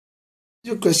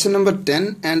जो question number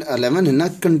 10 and 11 है ना,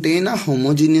 कंटेन अ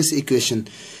होमोजीनियस इक्वेशन।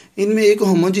 इनमें एक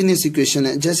होमोजीनियस इक्वेशन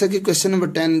है। जैसा कि क्वेश्चन नंबर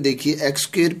 10 देखिए, x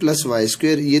square plus Y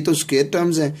square, ये तो स्क्वेयर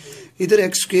टर्म्स हैं। इधर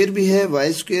एक्स स्क्वेयर भी है,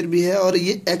 वाई स्क्वेयर भी है और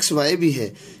ये एक्स वाई भी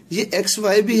है। ये एक्स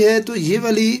वाई भी है तो ये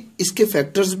वाली इसके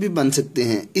फैक्टर्स भी बन सकते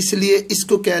हैं, इसलिए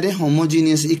इसको कह रहे हैं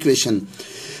होमोजीनियस इक्वेशन।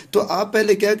 तो आप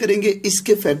पहले क्या करेंगे,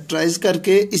 इसके फैक्टराइज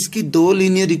करके इसकी दो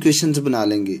लीनियर इक्वेशंस बना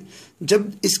लेंगे।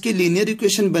 जब इसकी लीनियर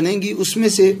इक्वेशन बनेगी उसमें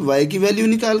से y की वैल्यू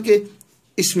निकाल के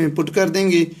इसमें पुट कर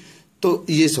देंगे तो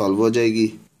ये सॉल्व हो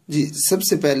जाएगी। जी,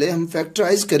 सबसे पहले हम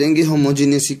फैक्टराइज करेंगे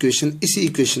होमोजीनियस इक्वेशन, इसी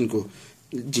इक्वेशन को।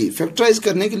 जी, फैक्टराइज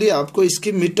करने के लिए आपको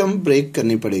इसकी मिड टर्म ब्रेक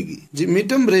करनी पड़ेगी। जी, मिड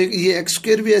टर्म ब्रेक, ये एक्स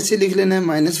स्क्वेयर भी ऐसे लिख लेना है,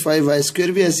 -5y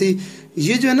स्क्वेयर भी ऐसे ही।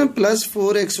 ये जो है ना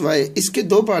 +4xy, इसके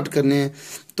दो पार्ट करने हैं।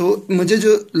 तो मुझे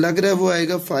जो लग रहा है वो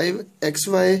आएगा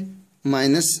 5xy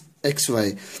 -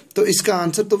 xy। तो इसका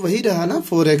आंसर तो वही रहा ना,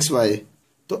 4xy।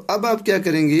 तो अब आप क्या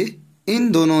करेंगे,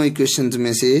 इन दोनों इक्वेशंस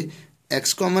में से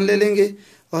x कॉमन ले लेंगे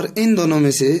और इन दोनों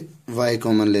में से y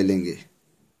कॉमन ले लेंगे।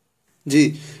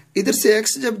 जी, इधर से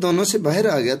x जब दोनों से बाहर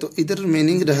आ गया तो इधर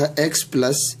रिमेनिंग रहा x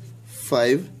 +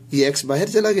 5। ये x बाहर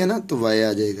चला गया ना तो y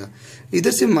आ जाएगा।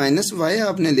 इधर से -y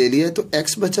आपने ले लिया तो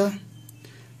x बचा।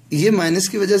 ये माइनस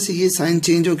की वजह से ये साइन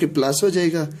चेंज होके प्लस हो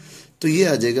जाएगा तो ये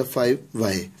आ जाएगा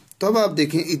 5y। तो अब आप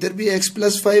देखें, इधर भी x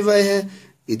 + 5y है,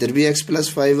 इधर भी x +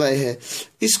 5y है।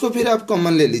 इसको फिर आप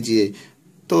कॉमन ले लीजिए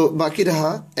तो बाकी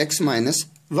रहा x -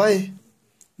 y।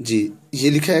 जी, ये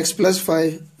लिखा है x +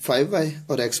 5y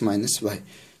और x - y।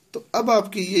 तो अब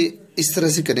आपकी ये इस तरह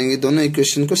से करेंगे दोनों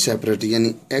इक्वेशन को सेपरेट,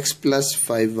 यानी x +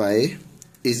 5y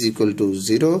 =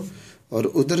 0 और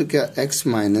उधर क्या x -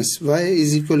 y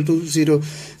 = 0।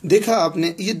 देखा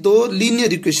आपने, ये दो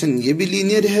लीनियर इक्वेशन, ये भी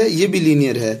लीनियर है, ये भी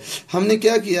लीनियर है। हमने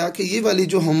क्या किया कि ये वाली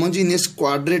जो होमोजीनियस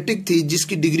क्वाड्रेटिक थी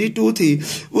जिसकी डिग्री 2 थी,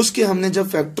 उसके हमने जब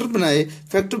फैक्टर बनाए,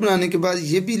 फैक्टर बनाने के बाद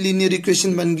ये भी लीनियर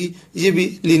इक्वेशन बन गई, ये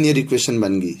भी लीनियर इक्वेशन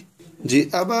बन गई। जी,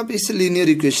 अब आप इस लीनियर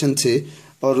इक्वेशन से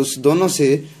और उस दोनों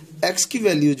से x की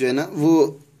वैल्यू जो है ना,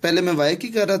 वो पहले मैं y की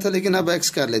कर रहा था लेकिन अब x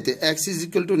कर लेते हैं। x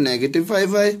 =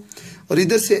 -5y और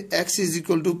इधर से x =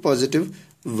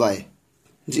 +y।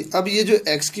 जी, अब ये जो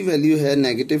x की वैल्यू है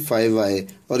 -5y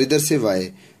और इधर से y,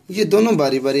 ये दोनों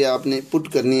बारी बारी आपने पुट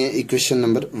करनी है इक्वेशन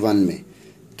नंबर 1 में।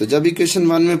 तो जब इक्वेशन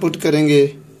 1 में पुट करेंगे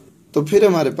तो फिर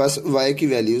हमारे पास y की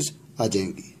वैल्यूज आ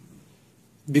जाएंगी।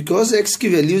 बिकॉज x की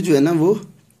वैल्यू जो है ना वो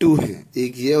 2 है,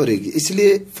 एक ये और एक ये,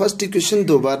 इसलिए फर्स्ट इक्वेशन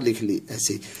 2 बार लिख ली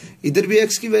ऐसे। इधर भी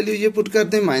x की वैल्यू ये पुट कर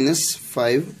दें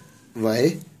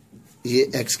 -5y,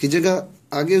 ये x की जगह,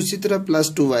 आगे उसी तरह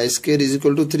 +2y²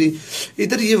 = 3।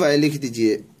 इधर ये y लिख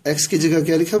दीजिए, x की जगह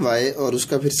क्या लिखा y और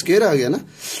उसका फिर स्क्वायर आ गया ना,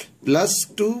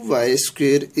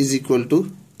 +2y²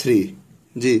 = 3।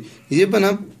 जी, ये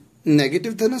बना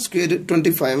नेगेटिव था ना, स्क्वायर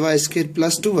 25y²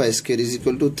 + 2y²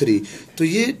 = 3। तो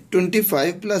ये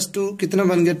 25 + 2 कितना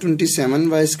बन गया,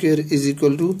 27y²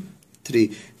 = 3।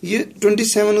 ये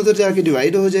 27 उधर जाके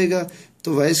डिवाइड हो जाएगा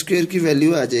तो y² की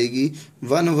वैल्यू आ जाएगी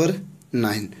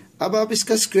 1/9। अब आप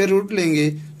इसका स्क्वायर रूट लेंगे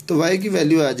तो y की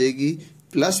वैल्यू आ जाएगी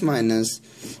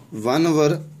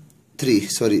 ±1/3।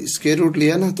 सॉरी, स्क्वायर रूट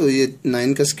लिया ना तो ये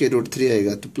 9 का स्क्वायर रूट 3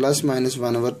 आएगा, तो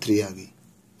 ±1/3 आ गई।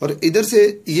 और इधर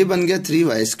से ये बन गया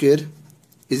 3y²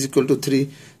 = 3।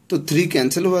 तो 3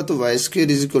 कैंसिल हुआ तो y² =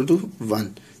 1।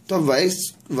 तो अब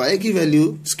y की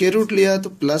वैल्यू स्क्वायर रूट लिया तो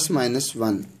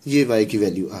 ±1, ये y की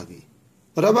वैल्यू आ गई।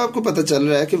 और अब आपको पता चल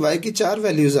रहा है कि y की 4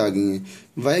 वैल्यूज आ गई हैं।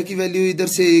 y की वैल्यू इधर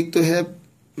से एक तो है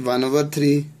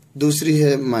 1/3, दूसरी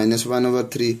है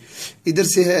 -1/3, इधर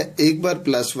से है एक बार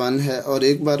 +1 है और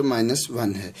एक बार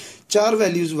 -1 है। 4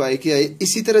 वैल्यूज y की आई।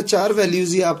 इसी तरह 4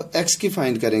 वैल्यूज ही आप x की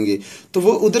फाइंड करेंगे तो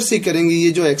वो उधर से करेंगे।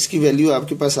 ये जो x की वैल्यू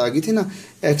आपके पास आ गई थी ना,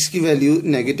 x की वैल्यू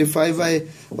 -5y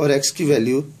और x की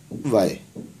वैल्यू y।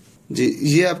 जी,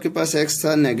 ये आपके पास x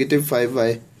था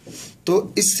 -5y,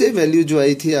 तो इससे वैल्यू जो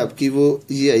आई थी आपकी वो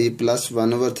ये आई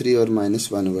 +1/3 और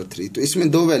 -1/3। तो इसमें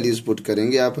दो वैल्यूज पुट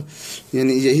करेंगे आप,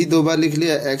 यानी यही 2 बार लिख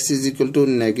लिया, x =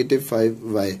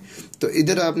 -5y। तो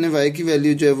इधर आपने y की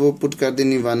वैल्यू जो है वो पुट कर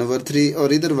देनी 1/3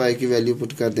 और इधर y की वैल्यू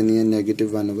पुट कर देनी है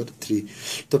 -1/3।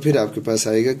 तो फिर आपके पास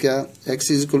आएगा क्या,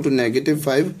 x =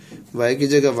 -5, y की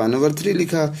जगह 1/3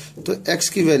 लिखा तो x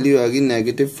की वैल्यू आ गई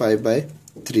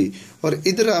 -5/3। और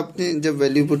इधर आपने जब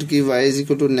वैल्यू पुट की y =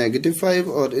 -5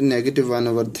 और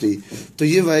 -1/3, तो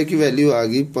ये y की वैल्यू आ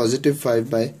गई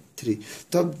 +5/3।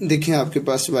 तो अब देखें आपके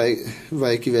पास y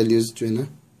की वैल्यूज जो है ना,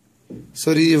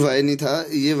 सॉरी ये y नहीं था,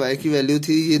 ये y की वैल्यू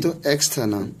थी, ये तो x था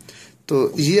ना।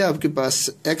 तो ये आपके पास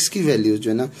x की वैल्यू जो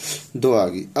है ना 2 आ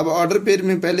गई। अब ऑर्डर पेयर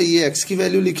में पहले ये x की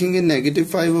वैल्यू लिखेंगे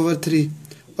 -5/3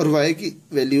 और y की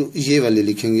वैल्यू ये वाली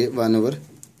लिखेंगे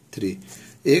 1/3।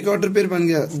 एक ऑर्डर पेयर बन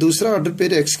गया। दूसरा ऑर्डर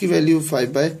पेयर x की वैल्यू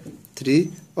 5/3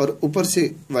 और ऊपर से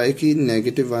y की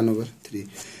 -1/3।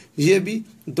 ये भी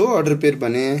दो ऑर्डर पेयर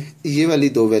बने हैं, ये वाली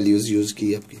दो वैल्यूज यूज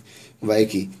की आपकी y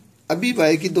की। अभी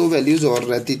y की दो वैल्यूज और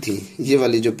रहती थी, ये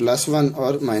वाली जो +1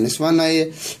 और -1 आई है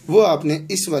वो आपने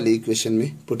इस वाली इक्वेशन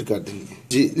में पुट कर देनी है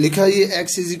जी। लिखा ये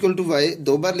x = y,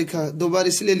 दो बार लिखा, दो बार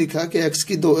इसलिए लिखा कि y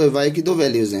की दो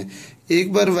वैल्यूज हैं।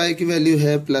 एक बार y की वैल्यू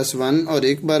है +1 और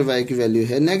एक बार y की वैल्यू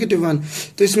है -1।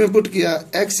 तो इसमें पुट किया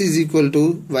x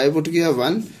y पुट किया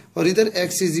 1 और इधर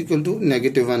x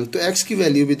 -1, तो x की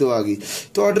वैल्यू भी 2 आ गई।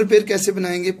 तो ऑर्डर पेयर कैसे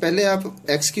बनाएंगे, पहले आप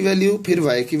x की वैल्यू फिर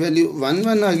y की वैल्यू 1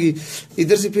 1 आ गई,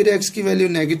 इधर से फिर x की वैल्यू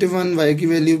 -1, y की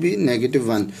वैल्यू भी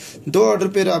 -1। दो ऑर्डर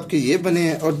पेयर आपके ये बने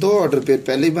हैं और दो ऑर्डर पेयर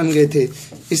पहले ही बन गए थे।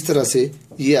 इस तरह से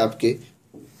ये आपके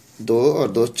 2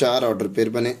 और 2 4 ऑर्डर पेयर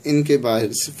बने। इनके बाहर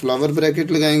फ्लावर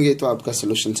ब्रैकेट लगाएंगे तो आपका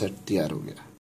सोल्यूशन सेट तैयार हो गया।